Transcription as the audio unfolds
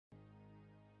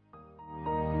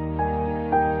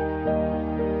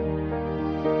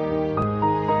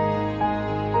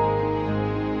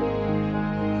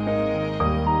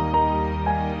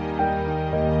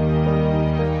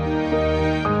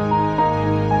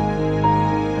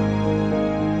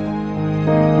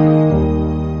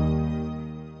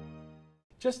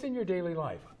just in your daily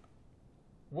life,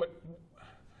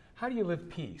 how do you live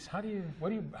peace? How do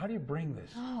you bring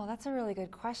this? Oh, that's a really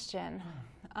good question.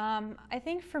 I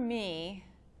think for me,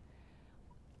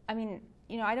 I mean,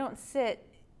 you know, I don't sit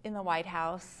in the White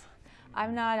House.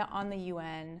 I'm not on the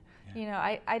UN. Yeah. You know,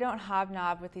 I don't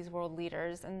hobnob with these world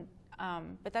leaders, and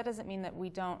but that doesn't mean that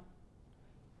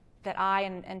that I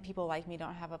and people like me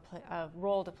don't have a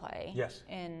role to play. Yes.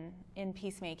 in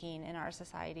peacemaking in our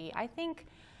society. I think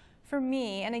for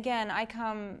me, and again,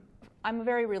 I'm a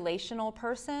very relational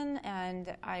person,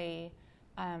 and I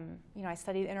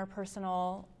studied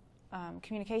interpersonal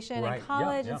communication Right. in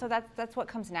college, Yeah. and so that's what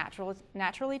comes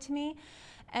naturally to me.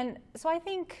 And so I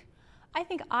think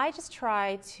I just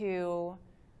try to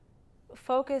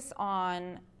focus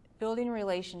on building a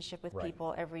relationship with Right.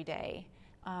 people every day,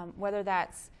 whether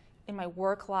that's in my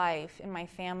work life, in my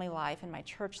family life, in my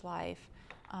church life.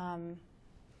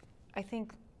 I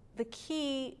think the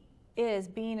key is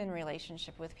being in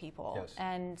relationship with people. Yes.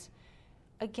 And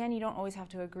again, you don't always have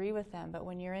to agree with them, but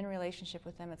when you're in relationship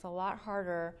with them, it's a lot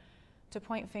harder to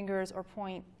point fingers or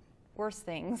point worse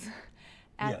things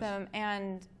at Yes. them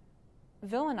and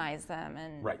villainize them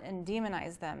and, Right. and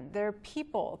demonize them. They're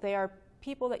people. They are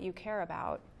people that you care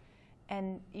about,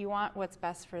 and you want what's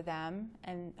best for them,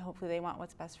 and hopefully they want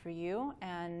what's best for you.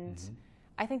 And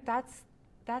I think that's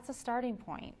a starting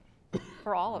point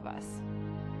for all of us.